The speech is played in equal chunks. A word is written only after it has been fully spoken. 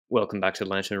Welcome back to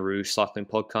Lanterne Rouge Cycling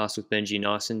Podcast with Benji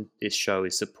Naesen. This show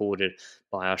is supported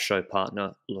by our show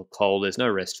partner, Locol. There's no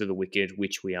rest for the wicked,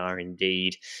 which we are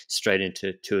indeed. Straight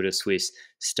into Tour de Suisse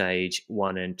Stage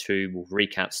 1 and 2. We'll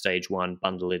recap Stage 1,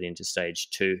 bundle it into Stage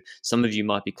 2. Some of you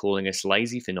might be calling us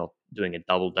lazy for not doing a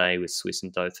double day with Swiss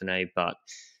and Dauphiné, but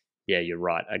yeah, you're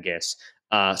right, I guess.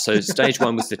 So Stage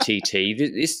 1 was the TT.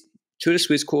 This Tour de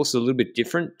Suisse course is a little bit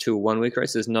different to a one-week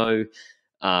race. There's no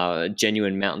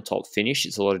genuine mountaintop finish.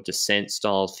 It's a lot of descent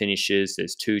style finishes.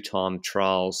 There's two-time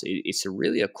trials. It's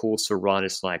really a course for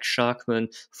riders like Schachmann,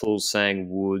 Fuglsang,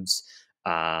 Woods,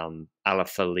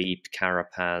 Alaphilippe,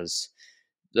 Carapaz,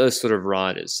 those sort of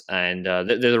riders. And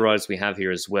they're the riders we have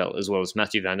here as well as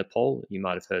Mathieu van der Poel. You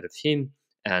might have heard of him.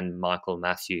 And Michael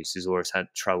Matthews, who's always had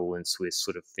trouble in Swiss,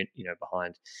 sort of,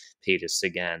 behind Peter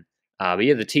Sagan. But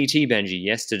yeah, the TT Benji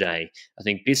yesterday, I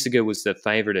think Bissegger was the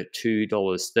favourite at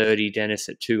 $2.30, Dennis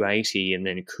at $2.80, and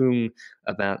then Kung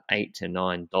about $8 to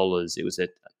 $9. It was a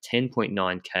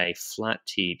 10.9K flat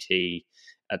TT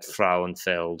at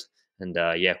Frauenfeld. And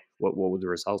what were the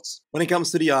results? When it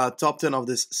comes to the top 10 of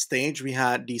this stage, we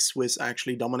had the Swiss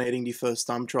actually dominating the first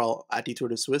time trial at the Tour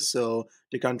de Suisse, so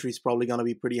the country's probably going to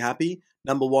be pretty happy.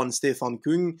 Number one, Stefan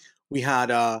Kung. We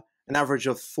had an average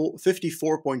of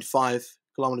 54.5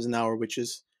 kilometers an hour, which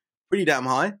is pretty damn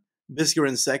high. Bissegger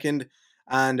in second,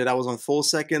 and that was on 4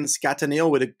 seconds.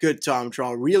 Cataneo with a good time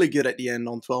trial, really good at the end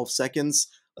on 12 seconds.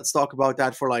 Let's talk about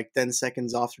that for like 10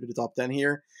 seconds after the top 10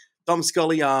 here. Tom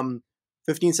Scully,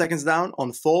 15 seconds down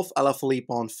on fourth. Alaphilippe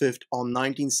on fifth on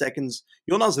 19 seconds.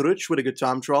 Jonas Rutsch with a good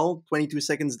time trial, 22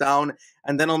 seconds down.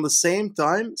 And then on the same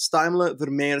time, Stijmler,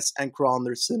 Vermeers, and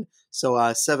Krandersen.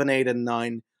 So 7, 8, and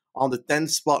 9. On the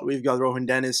 10th spot, we've got Rohan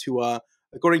Dennis, who,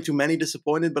 according to many,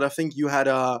 disappointed. But I think you had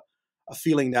a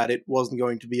feeling that it wasn't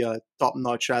going to be a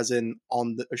top-notch, as in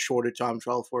on a shorter time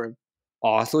trial for him.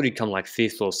 Oh, I thought he'd come like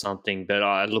fifth or something, but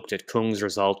I looked at Kung's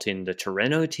result in the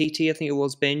Tirreno TT, I think it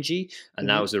was, Benji, and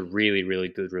that was a really, really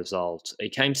good result. He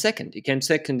came second. He came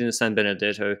second in the San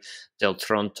Benedetto del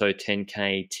Tronto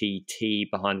 10K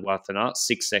TT behind Wout van Aert,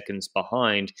 6 seconds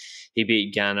behind. He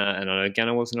beat Ganna, and I know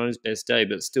Ganna wasn't on his best day,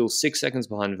 but still 6 seconds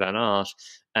behind Van Aert.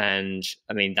 And,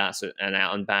 I mean, that's an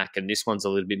out and back, and this one's a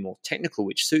little bit more technical,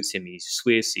 which suits him. He's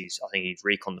Swiss. I think he's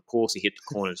recon the course. He hit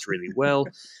the corners really well.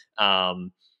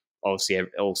 Obviously,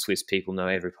 all Swiss people know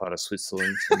every part of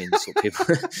Switzerland. I mean, sort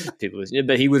of people,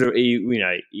 but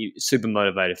he super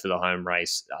motivated for the home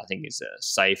race. I think is a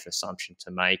safe assumption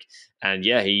to make. And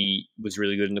yeah, he was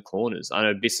really good in the corners. I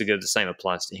know Bissegger, the same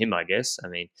applies to him, I guess. I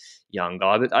mean, young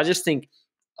guy, but I just think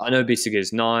I know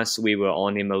Bissegger's nice. We were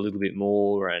on him a little bit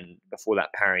more, and before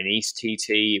that Paris-Nice TT,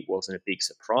 it wasn't a big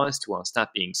surprise to us. That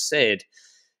being said,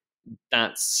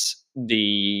 that's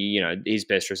his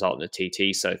best result in the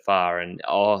TT so far, and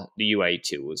the UAE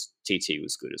TT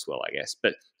was good as well, I guess.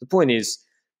 But the point is,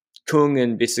 Kung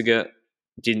and Bissegger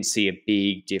didn't see a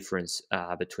big difference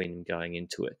between them going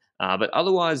into it. But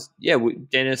otherwise, yeah,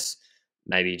 Dennis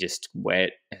maybe just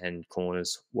wet and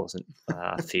corners, wasn't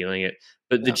feeling it.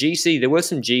 But the GC, there were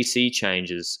some GC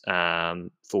changes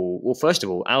first of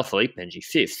all, Alaphilippe, Benji,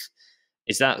 fifth.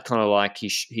 Is that kind of like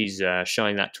he's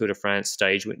showing that Tour de France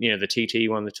stage when, the TT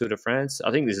won the Tour de France?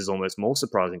 I think this is almost more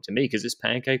surprising to me because it's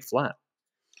pancake flat.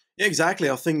 Yeah,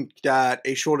 exactly. I think that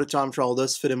a shorter time trial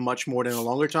does fit him much more than a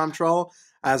longer time trial,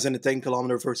 as in a 10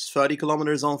 kilometer versus 30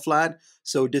 kilometers on flat.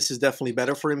 So this is definitely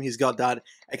better for him. He's got that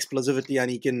explosivity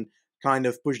and he can kind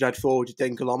of push that forward to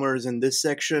 10 kilometers in this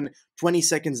section. 20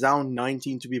 seconds down,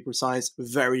 19 to be precise.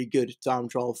 Very good time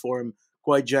trial for him.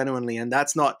 Quite genuinely, and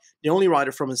that's not the only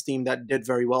rider from his team that did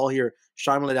very well here.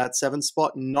 Stijmler at 7th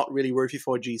spot, not really worthy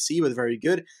for a GC, but very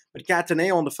good. But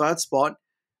Cataneo on the 3rd spot,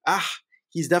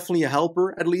 he's definitely a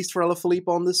helper, at least for Alaphilippe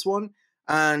on this one.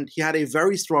 And he had a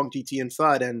very strong TT in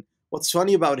 3rd. And what's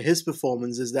funny about his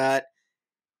performance is that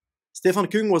Stefan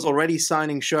Kung was already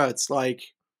signing shirts, like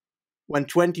when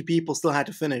 20 people still had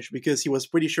to finish because he was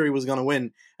pretty sure he was going to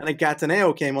win. And then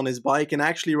Cataneo came on his bike and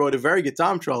actually rode a very good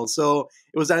time trial. So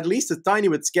it was at least a tiny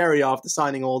bit scary after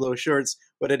signing all those shirts,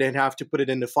 whether they'd have to put it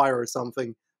in the fire or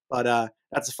something. But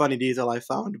that's a funny detail I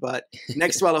found. But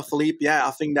next to Alaphilippe, yeah,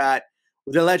 I think that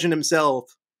with the legend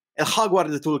himself, El Jaguar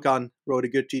de Tulcan rode a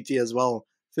good TT as well.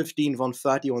 15th on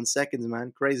 31 seconds,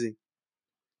 man. Crazy.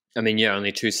 I mean, yeah,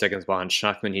 only 2 seconds behind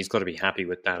Schachmann. He's got to be happy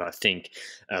with that, I think,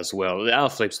 as well.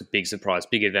 Alaphilippe's a big surprise,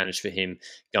 big advantage for him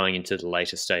going into the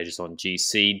later stages on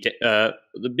GC.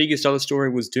 The biggest other story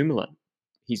was Dumoulin.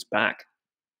 He's back.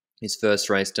 His first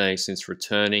race day since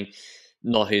returning.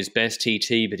 Not his best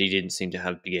TT, but he didn't seem to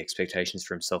have big expectations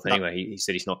for himself anyway. He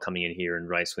said he's not coming in here in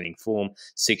race-winning form.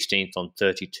 16th on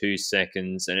 32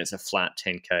 seconds, and it's a flat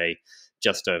 10K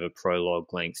just over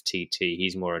prologue length TT.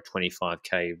 He's more a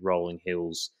 25k rolling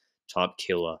hills type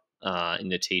killer in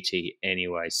the TT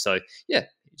anyway. So yeah,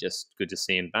 just good to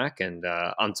see him back, and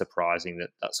unsurprising that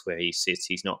that's where he sits.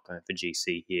 He's not going for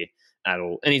GC here at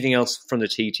all. Anything else from the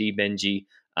TT, Benji,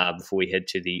 before we head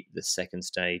to the second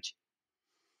stage?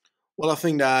 Well, I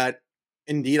think that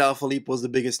indeed Alaphilippe was the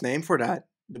biggest name for that.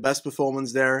 The best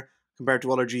performance there compared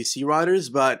to other GC riders.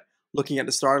 But looking at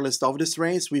the start list of this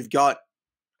race, we've got,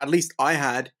 at least I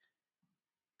had,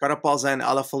 Carapaz and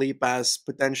Alaphilippe as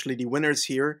potentially the winners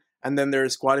here. And then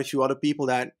there's quite a few other people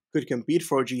that could compete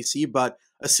for a GC. But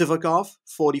a Sivakov,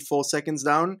 44 seconds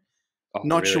down. Oh,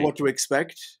 Not really? sure what to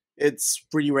expect. It's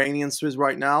pretty rainy in Swiss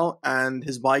right now, and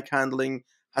his bike handling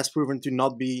has proven to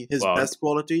not be his best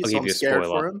quality, so I'm scared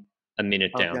for him. A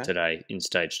minute down today in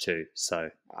stage 2, so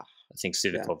I think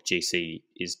Sivakov GC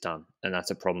is done, and that's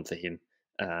a problem for him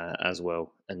as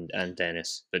well, and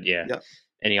Dennis. But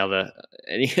any other?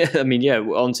 I mean,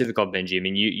 on Sivakov, Benji. I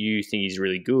mean, you think he's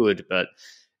really good, but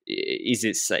is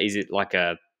it like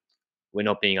a, we're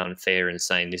not being unfair and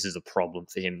saying this is a problem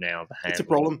for him now? The handling. It's a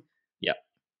problem. Yeah.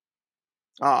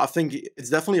 I think it's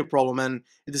definitely a problem, and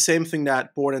it's the same thing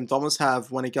that Board and Thomas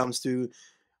have when it comes to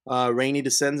rainy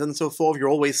descents and so forth. You're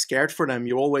always scared for them.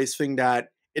 You always think that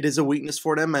it is a weakness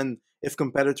for them, and if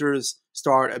competitors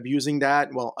start abusing that,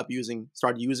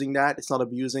 start using that, it's not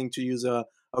abusing to use a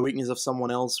weakness of someone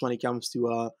else when it comes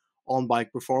to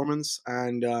on-bike performance.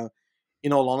 And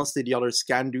in all honesty, the others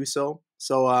can do so.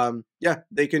 So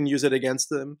they can use it against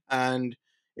them, and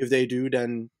if they do,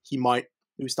 then he might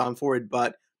lose time for it.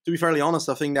 But to be fairly honest,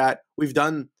 I think that we've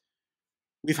had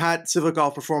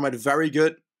Sivakov perform at very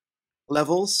good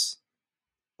levels,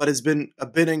 but it's been a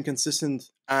bit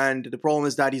inconsistent, and the problem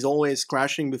is that he's always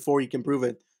crashing before he can prove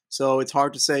it. So it's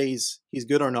hard to say he's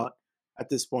good or not at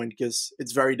this point, because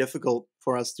it's very difficult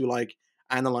for us to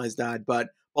analyze that. But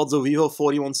Pozzo Vivo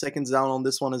 41 seconds down on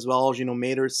this one as well. Gino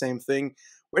Mater, same thing.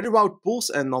 Where did Wout Poels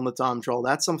end on the time trial?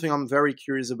 That's something I'm very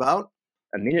curious about.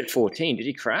 A minute 14. Did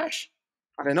he crash?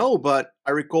 I don't know, but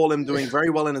I recall him doing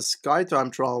very well in a Sky Time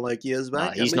trial years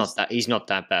back. He's not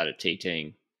that bad at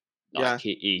TTing.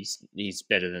 He's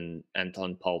better than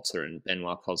Anton Poulter and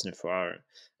Benoit Cosnefroy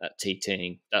at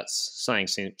TTing. That's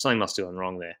something must have gone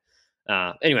wrong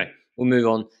there. Anyway, we'll move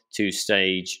on to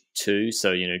stage 2.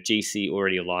 So, GC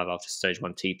already alive after stage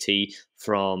 1 TT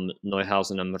from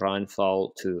Neuhausen am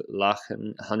Rheinfall to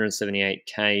Lachen, 178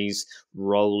 Ks,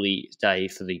 rolly day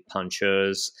for the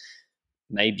punchers.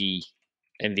 Maybe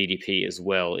MVDP as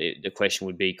well. The question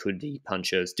would be, could the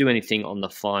punchers do anything on the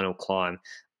final climb?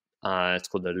 It's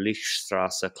called the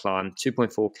Lichtstrasse climb,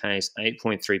 2.4 Ks,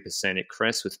 8.3% at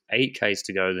crest with 8 Ks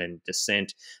to go, then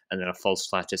descent, and then a false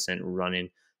flat descent run in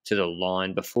to the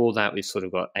line. Before that, we've sort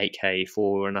of got 8K,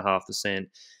 4.5%,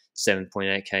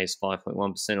 7.8 Ks,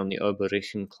 5.1% on the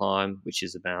Oberrichen climb, which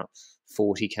is about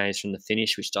 40 Ks from the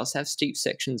finish, which does have steep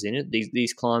sections in it.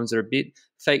 These climbs are a bit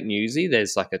fake newsy.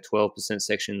 There's like a 12%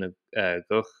 section in the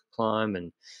Goch climb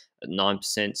and a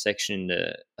 9% section in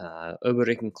the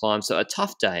Oberrichen climb. So a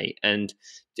tough day and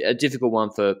a difficult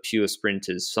one for pure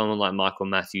sprinters. Someone like Michael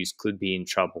Matthews could be in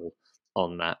trouble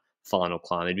on that final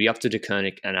climb. It'd be up to De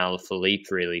Koning and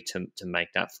Alaphilippe really to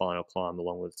make that final climb,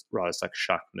 along with riders like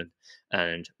Schachmann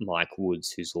and Mike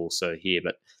Woods, who's also here.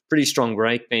 But pretty strong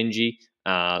break, Benji.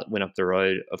 Went up the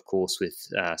road, of course, with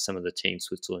some of the Team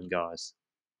Switzerland guys.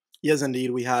 Yes,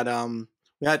 indeed. We had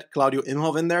Claudio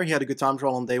Imhoff in there. He had a good time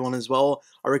trial on day 1 as well.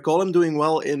 I recall him doing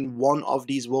well in one of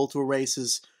these World Tour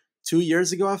races 2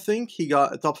 years ago, I think. He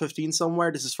got a top 15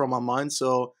 somewhere. This is from my mind,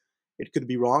 so it could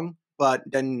be wrong. But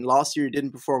then last year he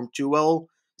didn't perform too well.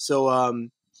 So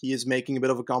he is making a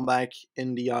bit of a comeback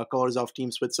in the colors of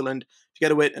Team Switzerland,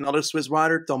 together with another Swiss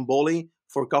rider, Tom Boley,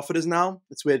 for Cofidis now.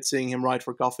 It's weird seeing him ride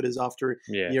for Cofidis after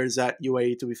years at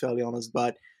UAE, to be fairly honest.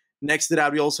 But next to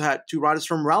that, we also had 2 riders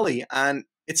from Rally. And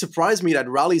it surprised me that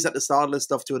Rally's at the start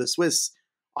list of Tour de Suisse.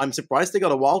 I'm surprised they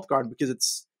got a wild card, because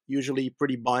it's usually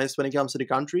pretty biased when it comes to the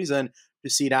countries. And to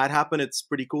see that happen, it's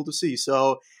pretty cool to see.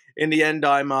 So in the end,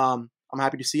 I'm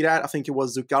happy to see that. I think it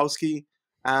was Zukowski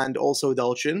and also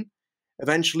Delchin.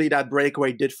 Eventually, that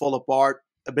breakaway did fall apart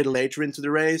a bit later into the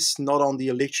race, not on the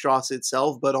Lichtstrasse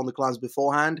itself, but on the climbs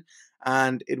beforehand.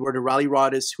 And it were the Rally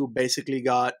riders who basically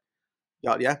got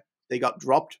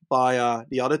dropped by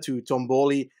the other 2. Tom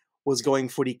Boley was going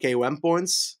for the KOM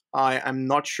points. I am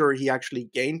not sure he actually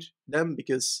gained them,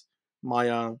 because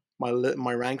my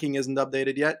ranking isn't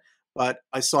updated yet. But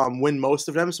I saw him win most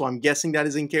of them, so I'm guessing that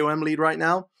is in KOM lead right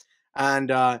now.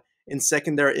 And in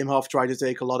second there, Imhoff tried to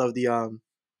take a lot of the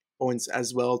points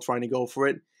as well, trying to go for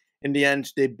it. In the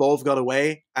end, they both got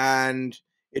away, and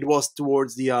it was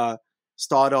towards the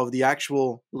start of the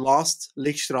actual last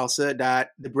Lichtstrasse that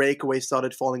the breakaway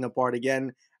started falling apart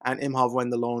again and Imhoff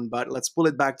went alone. But let's pull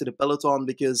it back to the peloton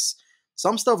because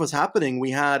some stuff was happening. We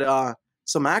had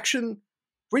some action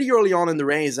pretty early on in the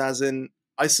race, as in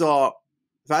I saw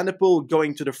Van der Poel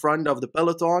going to the front of the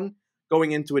peloton,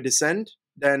 going into a descent,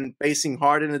 then pacing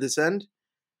hard in a descent,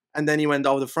 and then he went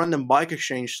off the front and Bike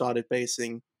Exchange started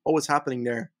pacing. What was happening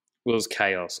there? It was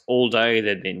chaos. All day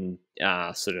there'd been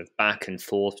sort of back and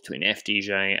forth between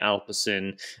FDJ,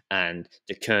 Alpecin, and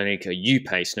De Koenig. You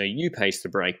pace the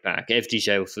break back.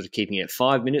 FDJ was sort of keeping it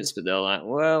 5 minutes, but they're like,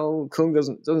 well, Kung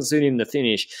doesn't suit him to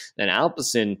finish. Then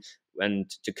Alpecin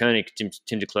and De Koenig,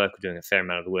 Tim de Klerk were doing a fair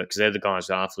amount of the work because they're the guys,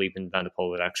 Alaphilippe and Van der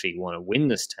Poel, that actually want to win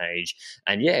the stage.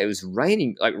 And yeah, it was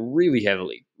raining like really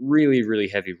heavily, really, really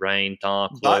heavy rain,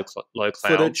 dark, low clouds.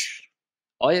 Footage.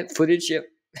 Oh yeah, footage, yep.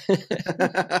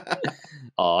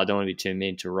 Oh, I don't want to be too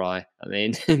mean to Rye. I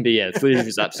mean, but yeah, the footage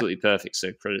was absolutely perfect.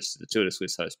 So credits to the Tour de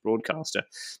Suisse host broadcaster.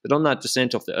 But on that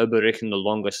descent off the Oberrichen, the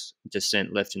longest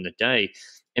descent left in the day,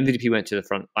 MVP went to the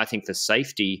front, I think, for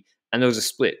safety, and there was a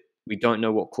split. We don't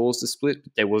know what caused the split,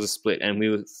 but there was a split, and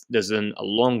there's a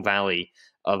long valley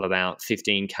of about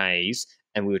 15 Ks,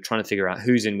 and we were trying to figure out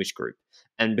who's in which group.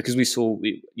 And because we saw,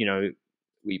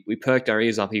 we perked our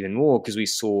ears up even more because we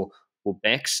saw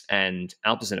Bex and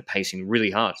Alpecin are pacing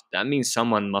really hard. That means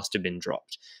someone must have been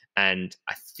dropped. And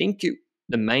I think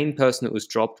the main person that was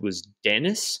dropped was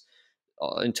Dennis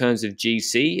in terms of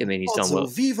GC. I mean, he's done well.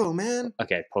 Vivo, man.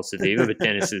 Okay, Pozzo Vivo, but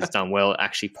Dennis has done well.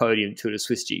 Actually, podium Tour de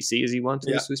Swiss GC as he won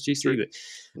Tour de Swiss GC. But,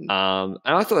 and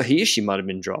I thought he or she might have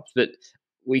been dropped, but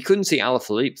we couldn't see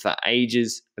Alaphilippe for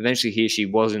ages. Eventually, he or she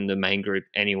was in the main group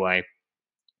anyway.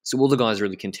 So all the guys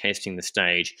really contesting the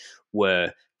stage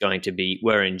were in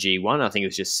G1. I think it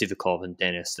was just Sivakov and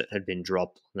Dennis that had been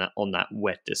dropped on that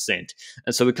wet descent.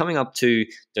 And so we're coming up to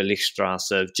the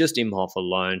Lichtstrasse, just Imhoff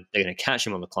alone. They're going to catch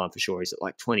him on the climb for sure. He's at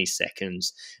like 20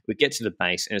 seconds. We get to the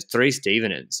base, and it's Dries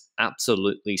Stevenens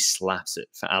absolutely slaps it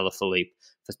for Alaphilippe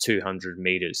for 200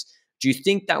 meters. Do you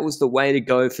think that was the way to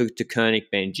go for De Koenig,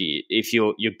 Benji? If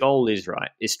your goal is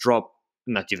right, it's drop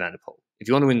Mathieu van der Poel. If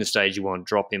you want to win the stage, you want to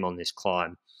drop him on this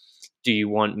climb. Do you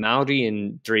want Mauri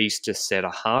and Dries to set a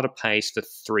harder pace for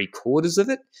 3/4 of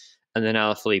it and then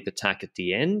Alaphilippe attack at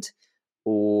the end?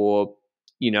 Or,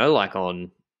 like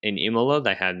in Imola,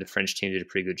 the French team did a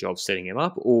pretty good job setting him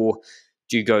up. Or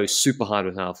do you go super hard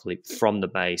with Alaphilippe from the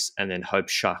base and then hope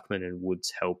Schachmann and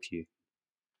Woods help you?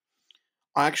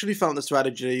 I actually found the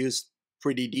strategy they used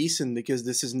pretty decent because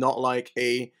this is not like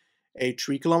a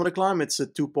 3-kilometer climb. It's a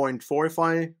 2.4 if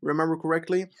I remember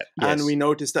correctly. Yes. And we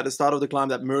noticed at the start of the climb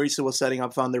that Meurice was setting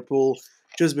up Van der Poel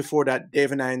just before that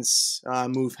Devenijn's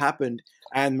move happened.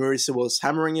 And Meurice was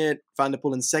hammering it, Van der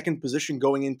Poel in second position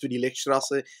going into the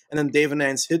Lichtstrasse, and then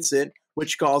Devenijns hits it,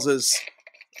 which causes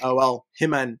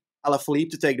him and Alaphilippe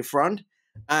to take the front.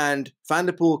 And Van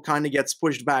der Poel kind of gets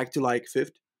pushed back to like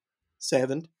 5th,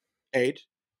 7th, 8th,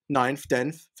 9th,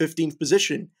 10th, 15th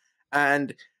position.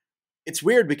 And it's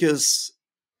weird because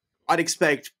I'd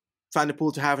expect Van der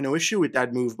Poel to have no issue with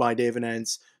that move by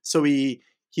Devenijns. So he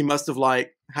must have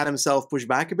had himself pushed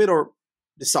back a bit or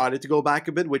decided to go back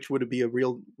a bit, which would be a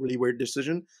really weird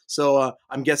decision. So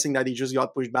I'm guessing that he just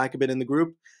got pushed back a bit in the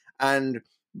group. And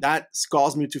that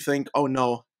caused me to think, oh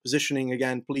no, positioning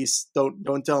again, please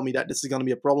don't tell me that this is going to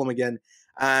be a problem again.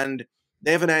 And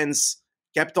Devenijns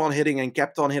kept on hitting and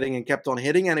kept on hitting and kept on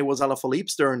hitting, and it was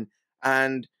Alaphilippe's turn.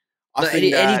 And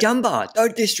Eddie Dunbar,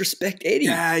 don't disrespect Eddie.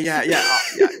 Yeah.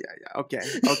 Okay.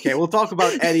 We'll talk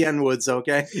about Eddie and Woods,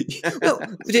 okay? Well,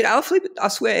 did Alaphilippe? I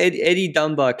swear Eddie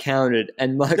Dunbar counted,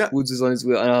 and Mike Woods was on his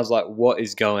wheel, and I was like, "What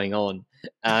is going on?"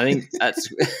 And I think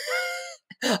that's.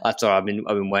 That's all right. I've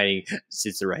been waiting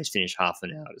since the race finished half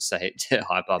an hour to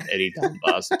hype up Eddie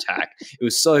Dunbar's attack. It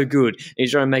was so good. He's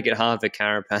trying to make it hard for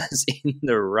Carapaz in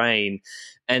the rain.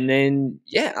 And then,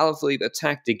 Alaphilippe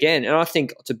attacked again. And I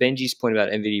think, to Benji's point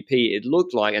about MVP, it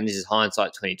looked like, and this is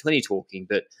hindsight 2020 talking,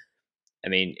 but, I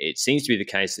mean, it seems to be the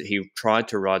case that he tried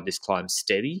to ride this climb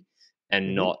steady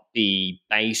and not be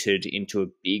baited into a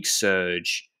big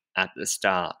surge at the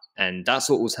start. And that's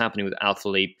what was happening with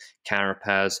Alaphilippe,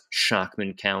 Carapaz,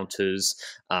 Schachmann counters.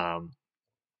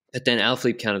 But then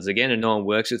Alaphilippe counters again and no one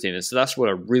works with him. And so that's what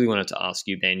I really wanted to ask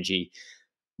you, Benji.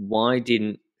 Why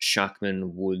didn't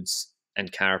Schachmann, Woods and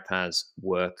Carapaz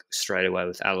work straight away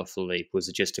with Alaphilippe? Was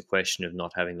it just a question of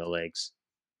not having the legs?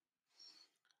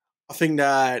 I think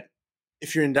that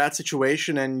if you're in that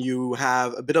situation and you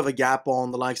have a bit of a gap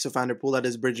on the likes of Van der Poel that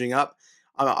is bridging up,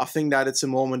 I think that it's a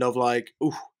moment of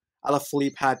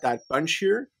Alaphilippe had that punch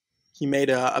here. He made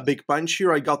a big punch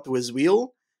here. I got to his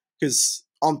wheel because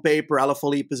on paper,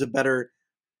 Alaphilippe is a better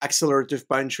accelerative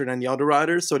puncher than the other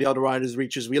riders. So the other riders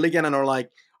reach his wheel again and are like,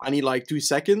 I need like 2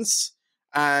 seconds.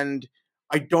 And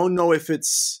I don't know if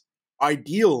it's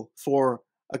ideal for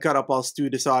a Carapaz to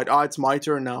decide, it's my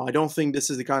turn now. I don't think this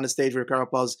is the kind of stage where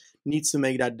Carapaz needs to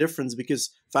make that difference, because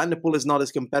Van der Poel is not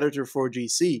his competitor for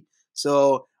GC.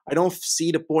 So I don't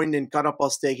see the point in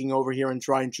Carapaz taking over here and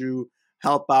trying to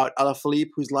help out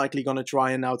Alaphilippe, who's likely going to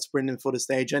try and outsprint him for the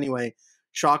stage anyway.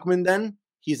 Schachmann then,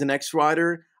 he's the next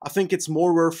rider. I think it's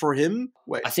more worth for him.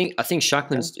 Wait. I think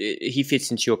Schachmann's he fits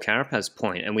into your Carapaz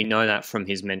point, and we know that from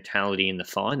his mentality in the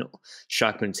final.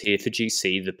 Schachmann's here for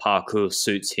GC. The parcours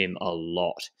suits him a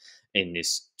lot in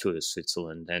this Tour de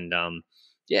Switzerland, and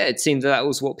it seemed that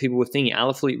was what people were thinking.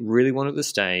 Alaphilippe really wanted the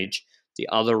stage. The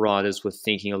other riders were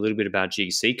thinking a little bit about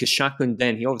GC, because Schachmann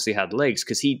then, he obviously had legs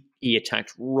because he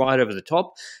attacked right over the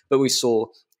top, but we saw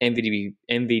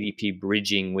MVDP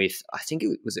bridging with, I think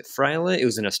it was Frailer. It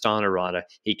was an Astana rider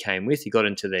he came with. He got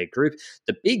into their group.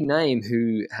 The big name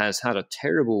who has had a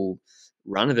terrible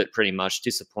run of it, pretty much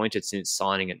disappointed since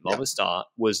signing at Movistar,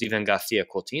 was Ivan Garcia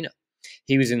Cortina.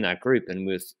 He was in that group, and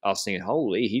with us thinking,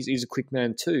 holy, he's a quick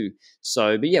man too.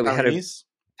 So, but yeah, we had a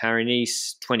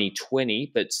Paris-Nice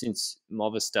 2020, but since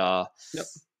Movistar,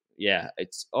 is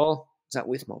that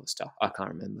with Movistar? I can't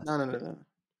remember. No.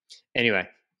 Anyway,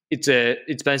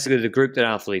 it's basically the group that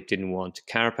Alaphilippe didn't want: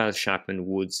 Carapaz, Schachmann,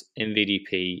 Woods,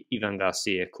 MVDP, Ivan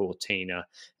Garcia, Cortina,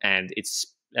 and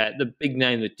it's the big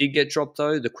name that did get dropped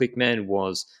though. The quick man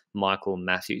was Michael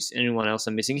Matthews. Anyone else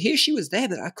I'm missing? Hirschi was there,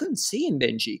 but I couldn't see him.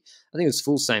 Benji, I think it was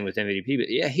Fuglsang with MVDP, but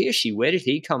yeah, Hirschi, where did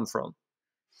he come from?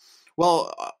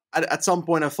 Well, at some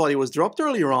point I thought he was dropped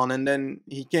earlier on, and then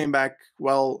he came back,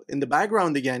 in the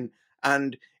background again.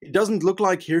 And it doesn't look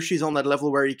like Hirschi's on that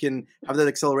level where he can have that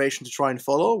acceleration to try and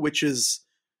follow, which is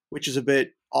a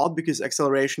bit odd, because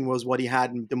acceleration was what he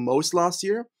had the most last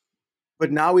year.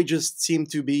 But now he just seemed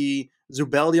to be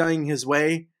Zubeldiaing his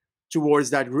way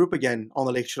towards that group again on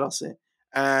the Lichtstrasse.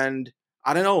 And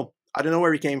I don't know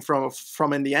where he came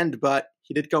from in the end, but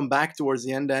he did come back towards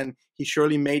the end, and he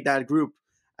surely made that group.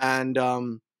 And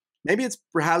maybe it's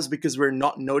perhaps because we're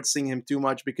not noticing him too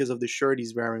much because of the shirt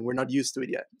he's wearing. We're not used to it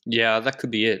yet. Yeah, that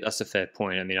could be it. That's a fair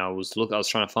point. I mean, I was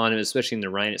trying to find him, especially in the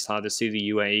rain. It's hard to see the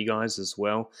UAE guys as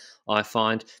well, I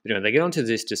find. But they get onto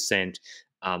this descent.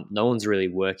 No one's really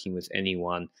working with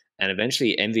anyone. And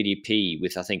eventually MVDP,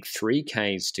 with I think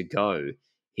 3Ks to go,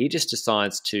 he just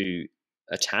decides to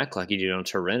attack like he did on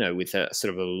Tirreno with a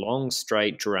sort of a long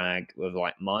straight drag of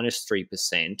like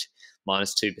 -3%.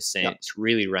 -2%. Yep. It's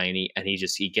really rainy, and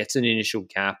he gets an initial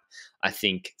gap. I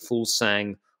think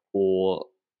Fuglsang or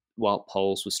Wout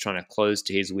Poels was trying to close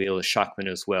to his wheel, a Schachmann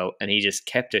as well, and he just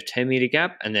kept a 10-meter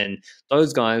gap. And then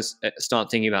those guys start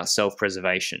thinking about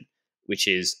self-preservation, which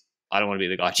is, I don't want to be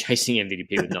the guy chasing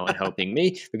MVDP with no one helping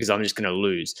me, because I'm just going to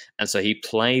lose. And so he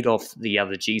played off the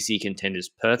other GC contenders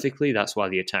perfectly. That's why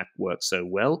the attack worked so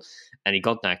well. And he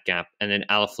got that gap. And then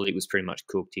Alaphilippe was pretty much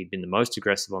cooked. He'd been the most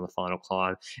aggressive on the final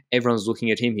climb. Everyone's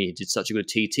looking at him. He did such a good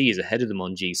TT. He's ahead of them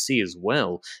on GC as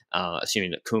well,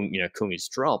 assuming that Kung is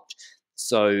dropped.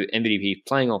 So MVDP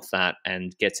playing off that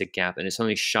and gets a gap, and it's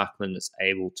only Schachmann that's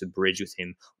able to bridge with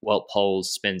him. Wout Poels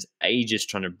spends ages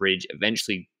trying to bridge,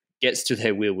 eventually gets to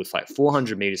their wheel with like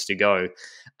 400 meters to go.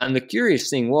 And the curious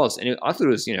thing was, and I thought it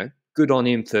was, good on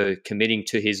him for committing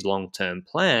to his long-term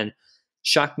plan,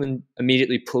 Schachmann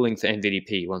immediately pulling for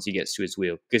MVDP once he gets to his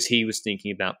wheel, because he was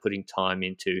thinking about putting time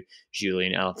into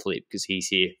Julien Alaphilippe because he's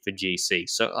here for GC.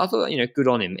 So I thought, good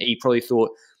on him. He probably thought,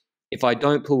 if I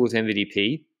don't pull with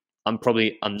MVDP, I'm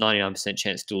 99%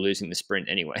 chance still losing the sprint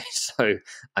anyway. So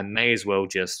I may as well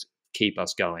just keep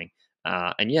us going.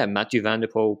 Mathieu van der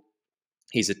Poel,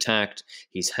 he's attacked,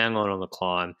 he's hung on the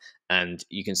climb, and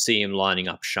you can see him lining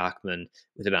up Schachmann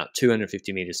with about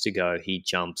 250 meters to go. He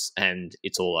jumps, and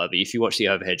it's all over. If you watch the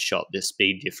overhead shot, the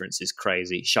speed difference is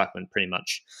crazy. Schachmann pretty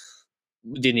much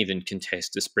didn't even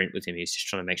contest the sprint with him. He's just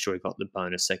trying to make sure he got the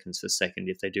bonus seconds for second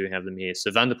if they do have them here.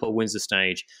 So Van der Poel wins the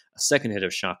stage, a second ahead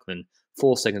of Schachmann,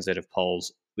 4 seconds ahead of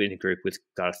Poels, in a group with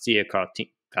Garcia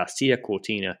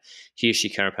Cortina,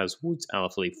 Hirschi, Carapaz, Woods,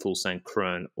 Alaphilippe, Fuglsang,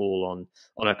 Krohn, all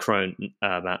on a Krohn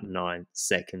about 9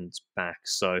 seconds back.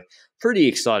 So pretty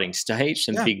exciting stage,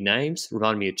 some big names.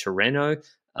 Reminded me of Tirreno.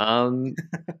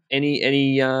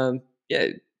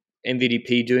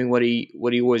 MVDP doing what he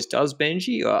always does,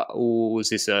 Benji, or was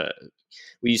this were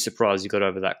you surprised you got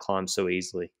over that climb so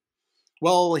easily?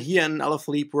 Well, he and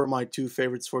Alaphilippe were my 2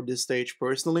 favorites for this stage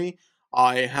personally.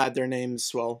 I had their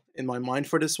names, in my mind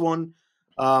for this one.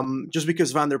 Just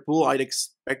because Van der Poel, I'd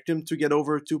expect him to get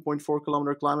over a 2.4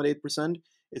 kilometer climb at 8%.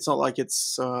 It's not like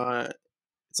it's in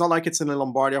a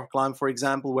Lombardia climb, for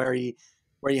example, where he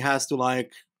has to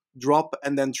drop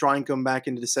and then try and come back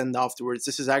in the descent afterwards.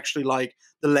 This is actually like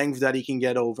the length that he can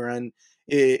get over, and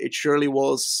it surely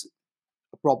was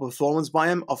a proper performance by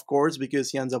him, of course,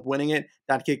 because he ends up winning it.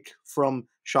 That kick from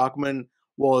Schachmann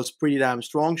was pretty damn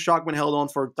strong. Schachmann held on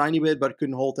for a tiny bit, but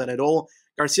couldn't hold that at all.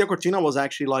 Garcia Cortina was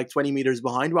actually like 20 meters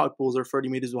behind Wout Poels or 30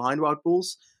 meters behind Wout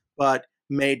Poels, but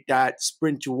made that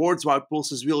sprint towards Wout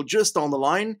Poels' wheel just on the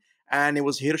line, and it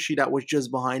was Hirschi that was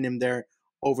just behind him there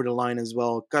over the line as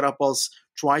well. Carapaz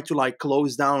tried to like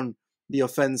close down the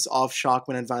offense of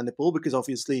Schachmann and Van der Poel, because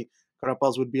obviously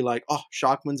Carapaz would be like, oh,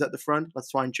 Schachmann's at the front,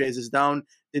 let's try and chase this down.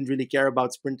 Didn't really care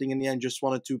about sprinting in the end, just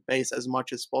wanted to pace as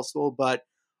much as possible. But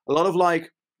a lot of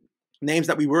like names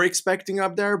that we were expecting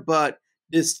up there, but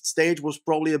this stage was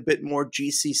probably a bit more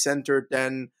GC centered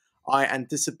than I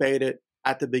anticipated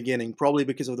at the beginning, probably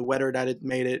because of the weather that it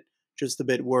made it just a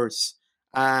bit worse.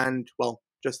 And, well,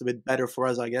 just a bit better for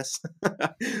us, I guess.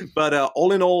 But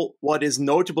all in all, what is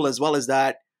notable as well is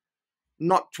that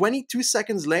not 22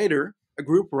 seconds later, a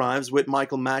group arrives with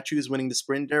Michael Matthews winning the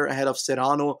sprint there ahead of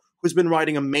Serrano, who's been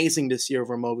riding amazing this year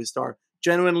for Movistar.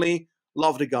 Genuinely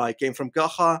love the guy. Came from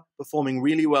Caja, performing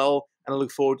really well, and I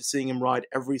look forward to seeing him ride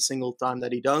every single time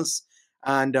that he does.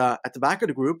 And at the back of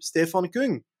the group, Stefan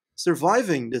Kung,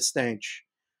 surviving this stage.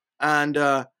 And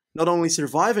not only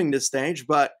surviving this stage,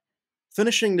 but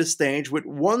finishing the stage with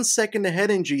 1 second ahead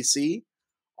in GC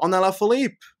on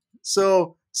Alaphilippe.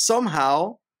 So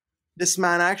somehow this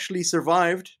man actually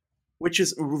survived, which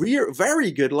is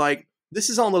very good. Like, this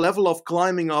is on the level of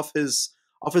climbing off his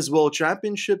World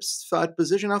Championships third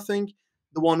position, I think,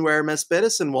 the one where Mes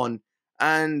Pedersen won.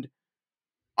 And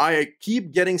I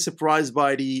keep getting surprised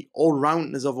by the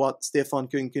all-roundness of what Stefan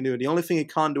Kung can do. The only thing he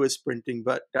can't do is sprinting,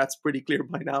 but that's pretty clear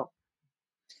by now.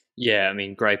 Yeah, I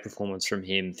mean, great performance from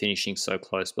him, finishing so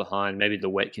close behind. Maybe the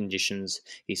wet conditions,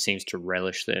 he seems to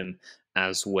relish them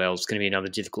as well. It's going to be another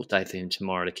difficult day for him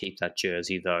tomorrow to keep that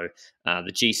jersey, though.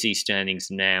 The GC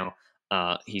standings now,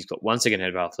 he's got 1 second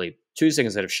ahead of Alaphilippe, 2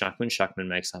 seconds ahead of Schachmann. Schachmann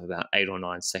makes up about 8 or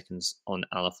 9 seconds on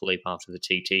Alaphilippe after the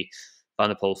TT. Van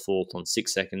der Poel fourth on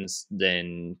 6 seconds,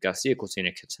 then Garcia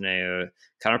Cortina Cataneo,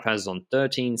 Carapaz on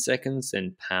 13 seconds,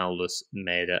 then Paulus,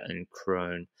 Maida, and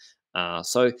Krohn.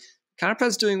 So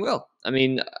Carapaz doing well. I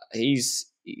mean, he's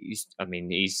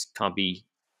can't be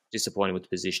disappointed with the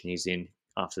position he's in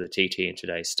after the TT in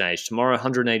today's stage. Tomorrow,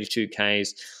 182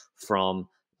 Ks from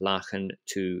Lachen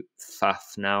to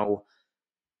Pfaffenau.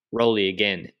 Rolly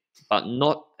again, but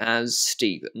not as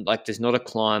steep. Like, there's not a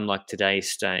climb like today's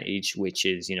stage, which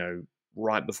is,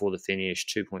 right before the finish,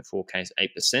 2.4 Ks,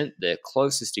 8%. The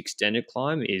closest extended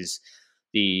climb is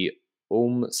the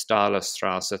Staler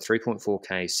Strasse, 3.4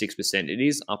 Ks, 6%. It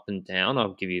is up and down,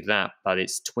 I'll give you that, but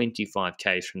it's 25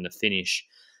 Ks from the finish.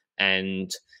 And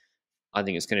I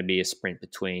think it's going to be a sprint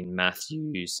between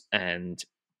Matthews and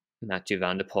Mathieu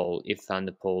van der Poel if Van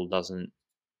der Poel doesn't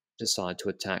decide to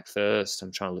attack first.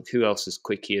 I'm trying to look who else is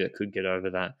quick here that could get over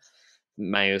that.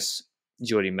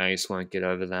 Jordi Meus won't get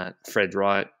over that. Fred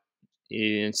Wright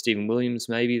and Stephen Williams,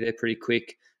 maybe they're pretty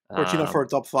quick. Cortina for a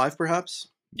top 5, perhaps.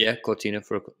 Yeah, Cortina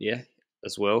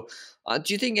as well.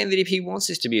 Do you think MVP wants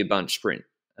this to be a bunch sprint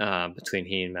between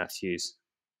he and Matthews?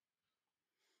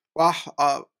 Well,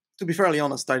 to be fairly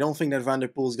honest, I don't think that Van der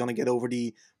Poel is going to get over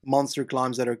the monster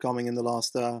climbs that are coming in the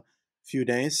last few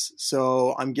days.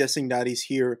 So I'm guessing that he's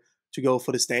here to go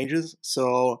for the stages.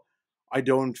 So I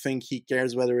don't think he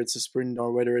cares whether it's a sprint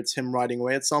or whether it's him riding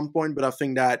away at some point. But I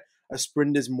think that a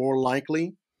sprint is more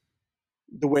likely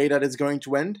the way that it's going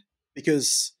to end,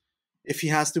 because if he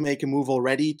has to make a move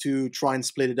already to try and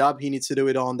split it up, he needs to do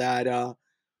it on that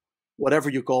whatever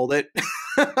you called it.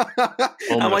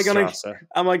 Am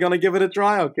I gonna give it a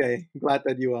try? Okay, glad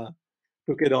that you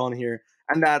took it on here.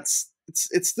 And it's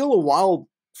still a while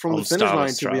from the finish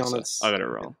line, to be honest. I got it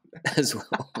wrong as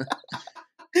well.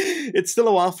 It's still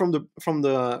a while from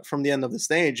the end of the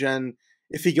stage, and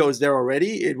if he goes there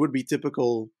already, it would be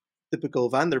typical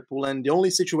Van der Poel. And the only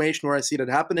situation where I see that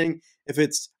happening, if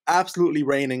it's absolutely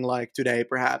raining like today,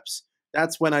 perhaps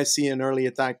that's when I see an early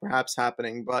attack perhaps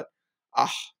happening. But I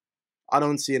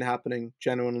don't see it happening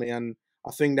genuinely, and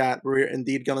I think that we're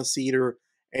indeed gonna see either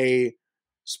a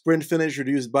sprint finish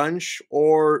reduced bunch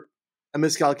or a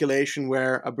miscalculation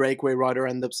where a breakaway rider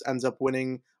ends up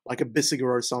winning, like a Bissiger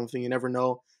or something. You never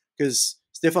know, because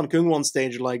Stefan Kung won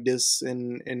stage like this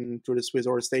in Tour de Suisse,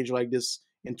 or a stage like this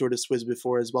in Tour de Suisse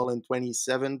before as well in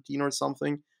 2017 or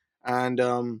something. And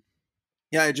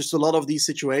just a lot of these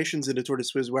situations in the Tour de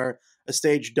Suisse where a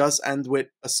stage does end with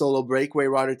a solo breakaway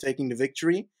rider taking the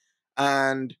victory.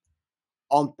 And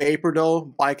on paper, though,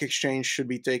 Bike Exchange should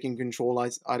be taking control,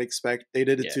 I'd expect. They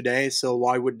did it today, so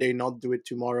why would they not do it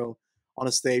tomorrow on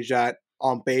a stage that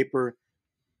on paper,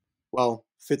 well,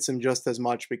 fits him just as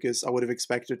much, because I would have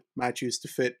expected Matthews to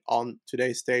fit on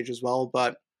today's stage as well,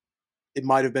 but it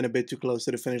might have been a bit too close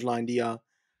to the finish line, the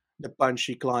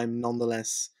punchy climb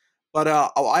nonetheless. But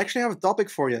I actually have a topic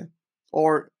for you.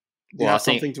 Or do you have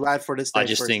something to add for this stage? I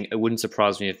just think it wouldn't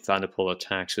surprise me if Van der Poel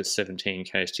attacks with 17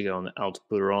 k's to go on the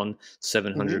Alpecin,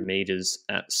 700 meters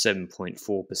at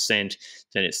 7.4%.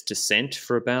 Then it's descent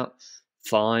for about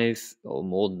 5 or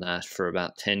more than that for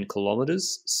about 10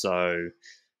 kilometers. So,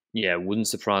 yeah, it wouldn't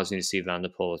surprise me to see Van der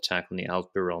Poel attack on the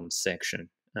Alpecin section.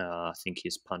 I think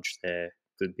his punch there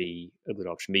could be a good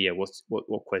option. But yeah,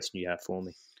 what question do you have for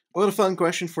me? A little fun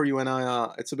question for you, and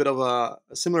it's a bit of a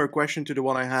similar question to the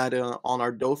one I had on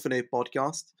our Dauphiné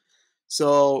podcast.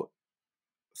 So,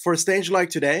 for a stage like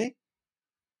today,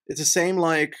 it's the same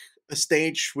like a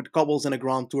stage with cobbles in a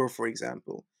Grand Tour, for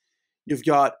example. You've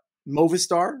got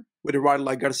Movistar with a rider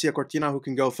like Garcia Cortina who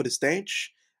can go for the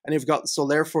stage, and you've got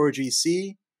Soler for a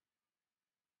GC.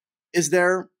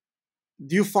 Do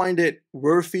you find it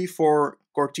worthy for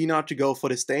Cortina to go for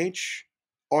the stage?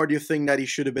 Or do you think that he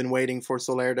should have been waiting for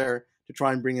Soler there to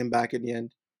try and bring him back in the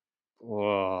end?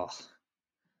 Oh,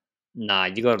 nah,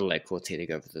 you got to let Cortina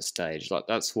go for the stage. Like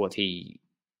that's pretty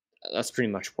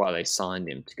much why they signed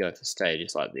him, to go for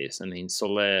stages like this. I mean,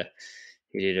 Soler,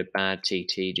 he did a bad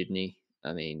TT, didn't he?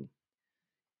 I mean,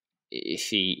 if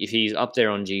he's up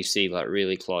there on GC, like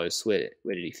really close, where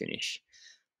did he finish?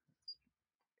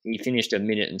 He finished 1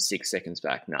 minute and 6 seconds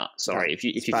back. Nah, sorry. If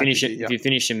you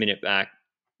finish a minute back,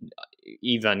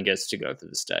 Ivan gets to go for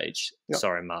the stage. Yep.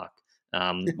 Sorry, Mark.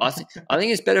 I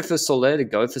think it's better for Soler to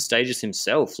go for stages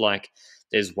himself. Like,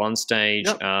 there's one stage,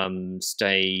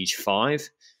 stage 5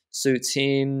 suits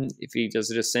him if he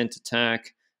does a descent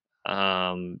attack.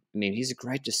 I mean, he's a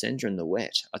great descender in the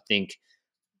wet. I think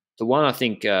the one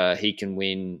he can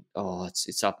win. Oh,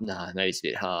 it's up. Nah, maybe it's a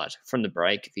bit hard from the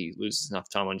break if he loses enough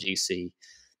time on GC.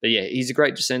 But yeah, he's a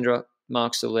great descender.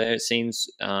 Marc Soler, it seems.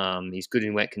 He's good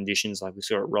in wet conditions, like we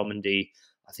saw at Romandy.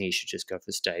 I think he should just go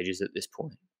for stages at this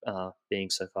point, being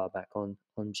so far back on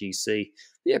GC.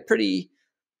 But yeah, pretty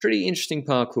interesting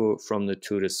parcours from the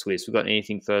Tour de Suisse. We've got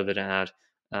anything further to add,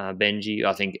 Benji?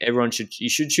 I think you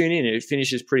should tune in. It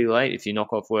finishes pretty late. If you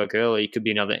knock off work early, it could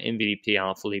be another MVDP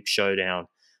Alaphilippe showdown,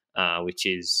 which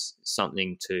is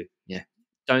something to,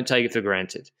 don't take it for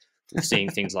granted. We're seeing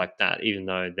things like that, even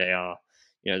though they are,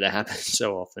 they happen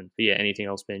so often. But yeah, anything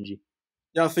else, Benji?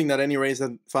 Yeah, I think that any race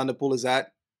that Van der Poel is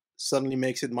at suddenly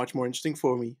makes it much more interesting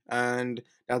for me. And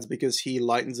that's because he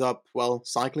lightens up,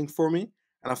 cycling for me.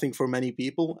 And I think for many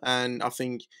people. And I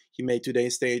think he made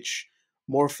today's stage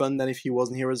more fun than if he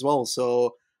wasn't here as well.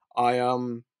 So I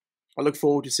look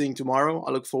forward to seeing tomorrow.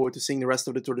 I look forward to seeing the rest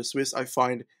of the Tour de Suisse. I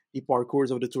find the parcours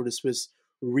of the Tour de Suisse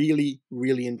really,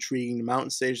 really intriguing. The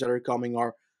mountain stages that are coming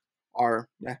are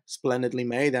splendidly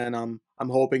made, and I'm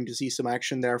hoping to see some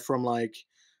action there from our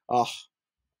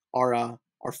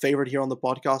favorite here on the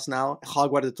podcast now,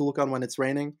 Jaguar de Tulcan, when it's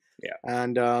raining. Yeah,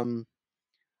 and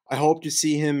I hope to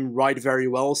see him ride very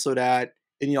well so that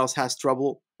Ineos has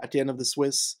trouble at the end of the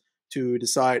Swiss to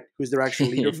decide who's their actual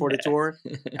leader for the tour,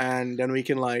 and then we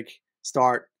can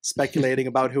start speculating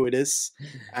about who it is,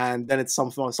 and then it's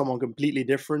someone completely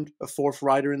different, a fourth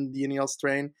rider in the Ineos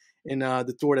train in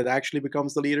the Tour that actually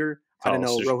becomes the leader. I don't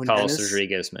know, Rohan Carlos Dennis.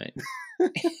 Rodriguez, mate.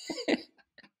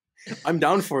 I'm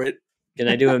down for it. Can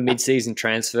they do a mid-season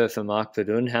transfer for Marc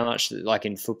Padun? How much, like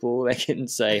in football, they can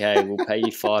say, hey, we'll pay you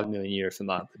 €5 million for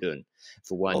Marc Padun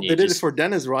for 1 year. They did it for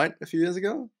Dennis, right, a few years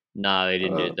ago? No, they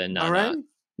didn't do it then.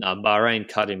 No, Bahrain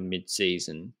cut him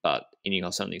mid-season, but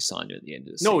Ineos only signed him at the end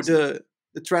of the season. No,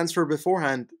 the transfer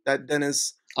beforehand that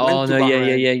Dennis. Oh no,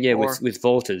 yeah. With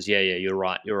Volters, yeah. You're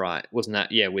right. Wasn't that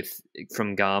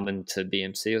from Garmin to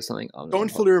BMC or something? Don't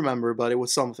fully remember, but it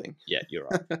was something. Yeah, you're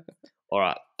right. All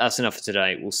right, that's enough for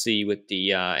today. We'll see you with the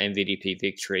MVDP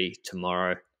victory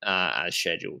tomorrow as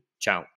scheduled. Ciao.